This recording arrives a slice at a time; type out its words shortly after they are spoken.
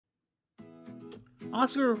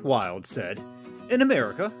Oscar Wilde said, "In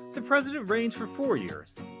America, the president reigns for 4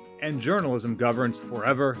 years, and journalism governs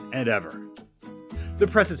forever and ever." The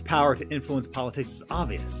press's power to influence politics is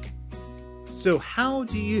obvious. So how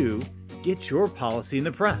do you get your policy in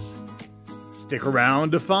the press? Stick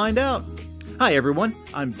around to find out. Hi everyone,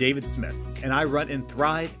 I'm David Smith, and I run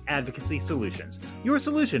Inthrive Advocacy Solutions, your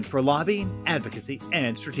solution for lobbying, advocacy,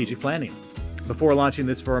 and strategic planning. Before launching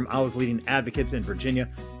this firm, I was leading advocates in Virginia,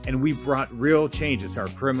 and we brought real changes to our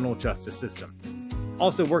criminal justice system.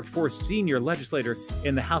 Also worked for a senior legislator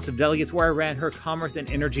in the House of Delegates where I ran her commerce and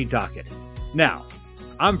energy docket. Now,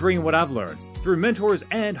 I'm bringing what I've learned through mentors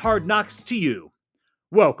and hard knocks to you.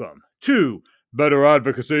 Welcome to Better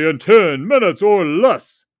Advocacy in 10 Minutes or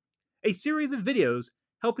Less, a series of videos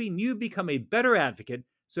helping you become a better advocate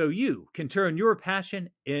so you can turn your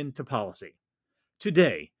passion into policy.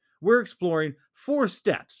 Today, we're exploring 4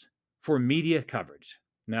 steps for media coverage.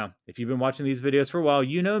 Now, if you've been watching these videos for a while,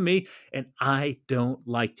 you know me, and I don't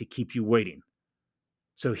like to keep you waiting.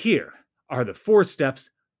 So here are the 4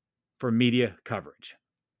 steps for media coverage.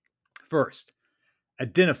 First,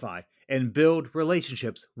 identify and build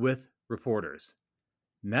relationships with reporters.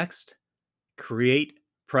 Next, create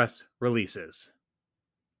press releases.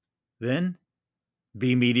 Then,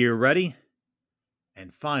 be media ready.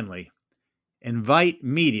 And finally, invite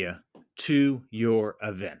media to your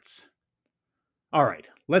events. All right,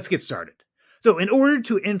 let's get started. So in order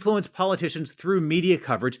to influence politicians through media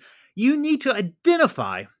coverage, you need to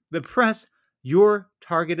identify the press your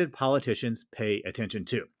targeted politicians pay attention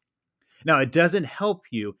to. Now, it doesn't help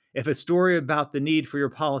you if a story about the need for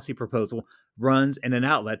your policy proposal runs in an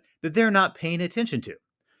outlet that they're not paying attention to.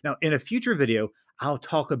 Now, in a future video, I'll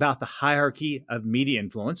talk about the hierarchy of media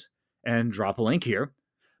influence and drop a link here,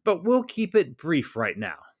 but we'll keep it brief right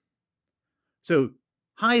now. So,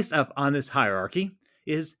 highest up on this hierarchy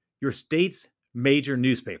is your state's major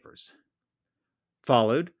newspapers,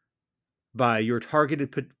 followed by your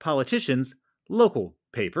targeted politician's local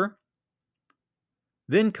paper.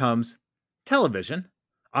 Then comes television,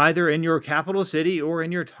 either in your capital city or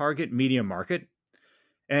in your target media market.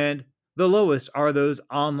 And the lowest are those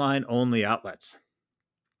online-only outlets.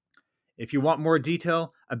 If you want more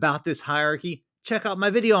detail about this hierarchy, check out my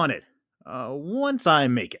video on it once I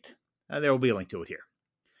make it. There will be a link to it here.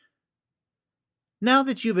 Now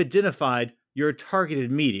that you've identified your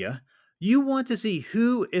targeted media, you want to see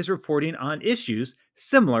who is reporting on issues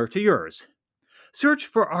similar to yours. Search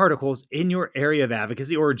for articles in your area of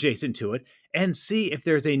advocacy or adjacent to it and see if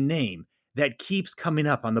there's a name that keeps coming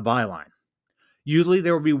up on the byline. Usually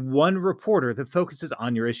there will be one reporter that focuses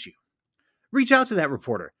on your issue. Reach out to that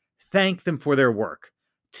reporter, thank them for their work,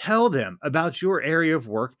 tell them about your area of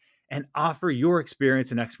work, and offer your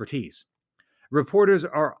experience and expertise. Reporters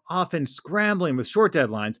are often scrambling with short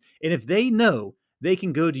deadlines, and if they know they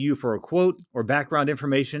can go to you for a quote or background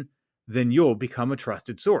information, then you'll become a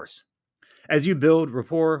trusted source. As you build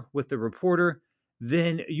rapport with the reporter,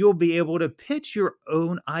 then you'll be able to pitch your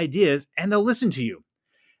own ideas and they'll listen to you.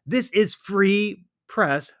 This is free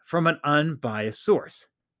press from an unbiased source.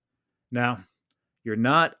 Now, you're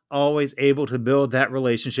not always able to build that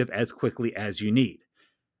relationship as quickly as you need.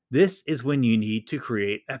 This is when you need to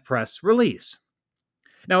create a press release.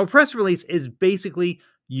 Now, a press release is basically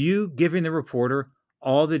you giving the reporter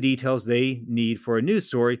all the details they need for a news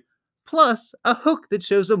story, plus a hook that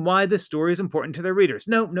shows them why this story is important to their readers.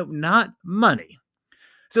 No, not money.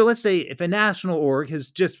 So let's say if a national org has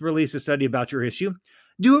just released a study about your issue,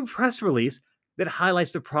 do a press release that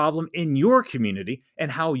highlights the problem in your community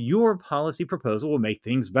and how your policy proposal will make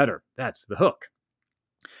things better. That's the hook.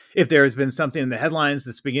 If there has been something in the headlines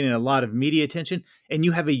that's been getting a lot of media attention and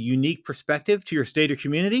you have a unique perspective to your state or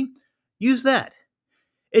community, use that.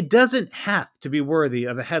 It doesn't have to be worthy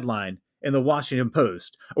of a headline in the Washington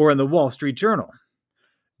Post or in the Wall Street Journal.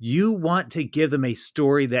 You want to give them a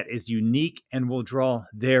story that is unique and will draw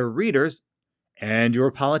their readers and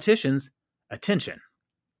your politicians' attention.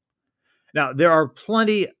 Now, there are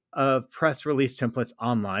plenty of press release templates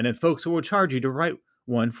online and folks who will charge you to write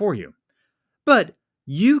one for you. But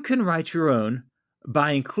you can write your own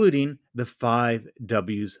by including the 5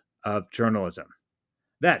 W's of journalism.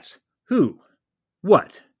 That's who,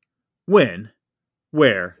 what, when,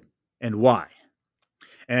 where, and why.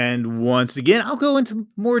 And once again, I'll go into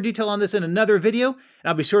more detail on this in another video, and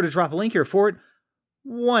I'll be sure to drop a link here for it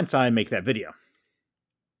once I make that video.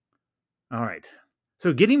 All right,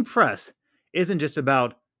 so getting press isn't just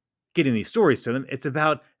about getting these stories to them, it's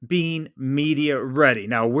about being media ready.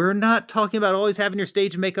 Now, we're not talking about always having your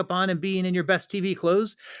stage makeup on and being in your best TV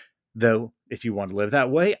clothes, though if you want to live that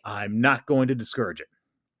way, I'm not going to discourage it.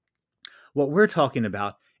 What we're talking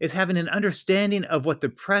about is having an understanding of what the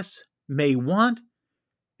press may want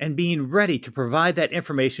and being ready to provide that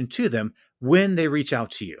information to them when they reach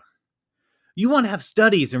out to you. You want to have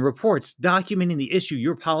studies and reports documenting the issue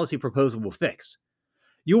your policy proposal will fix.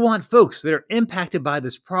 You want folks that are impacted by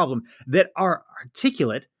this problem that are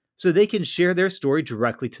articulate so they can share their story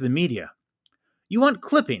directly to the media. You want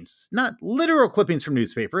clippings, not literal clippings from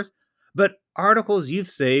newspapers, but articles you've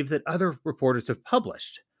saved that other reporters have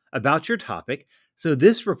published about your topic, so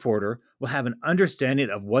this reporter will have an understanding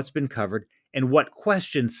of what's been covered and what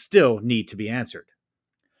questions still need to be answered.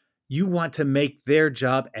 You want to make their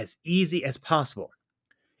job as easy as possible.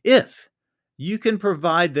 If you can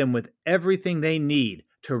provide them with everything they need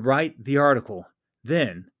to write the article,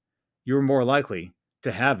 then you're more likely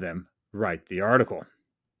to have them write the article.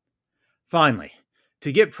 Finally,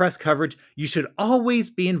 to get press coverage, you should always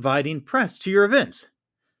be inviting press to your events.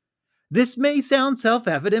 This may sound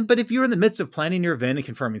self-evident, but if you're in the midst of planning your event and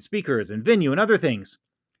confirming speakers and venue and other things,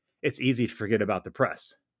 it's easy to forget about the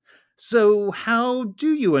press. So how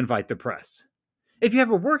do you invite the press? If you have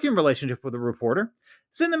a working relationship with a reporter,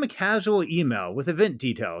 send them a casual email with event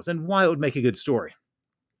details and why it would make a good story.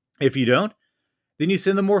 If you don't, then you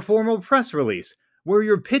send them a more formal press release where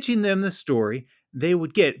you're pitching them the story they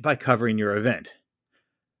would get by covering your event.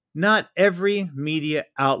 Not every media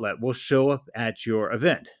outlet will show up at your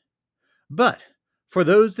event. But for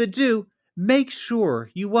those that do, make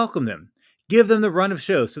sure you welcome them. Give them the run of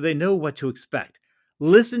show so they know what to expect.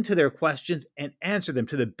 Listen to their questions and answer them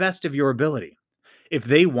to the best of your ability. If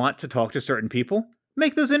they want to talk to certain people,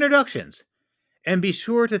 make those introductions. And be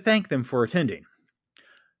sure to thank them for attending.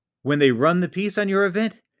 When they run the piece on your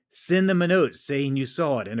event, send them a note saying you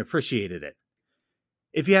saw it and appreciated it.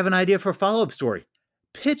 If you have an idea for a follow-up story,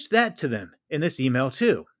 pitch that to them in this email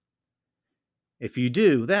too. If you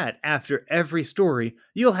do that after every story,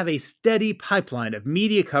 you'll have a steady pipeline of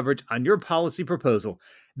media coverage on your policy proposal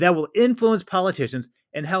that will influence politicians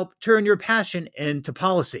and help turn your passion into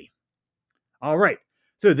policy. All right,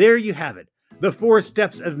 so there you have it, the 4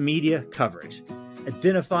 steps of media coverage.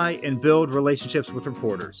 Identify and build relationships with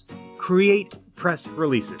reporters. Create press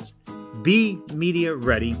releases. Be media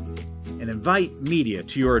ready and invite media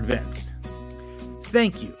to your events.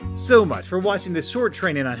 Thank you so much for watching this short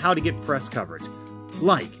training on how to get press coverage.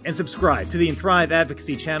 Like and subscribe to the Inthrive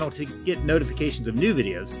Advocacy channel to get notifications of new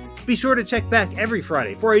videos. Be sure to check back every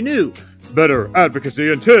Friday for a new Better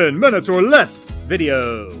Advocacy in 10 minutes or less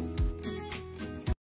video.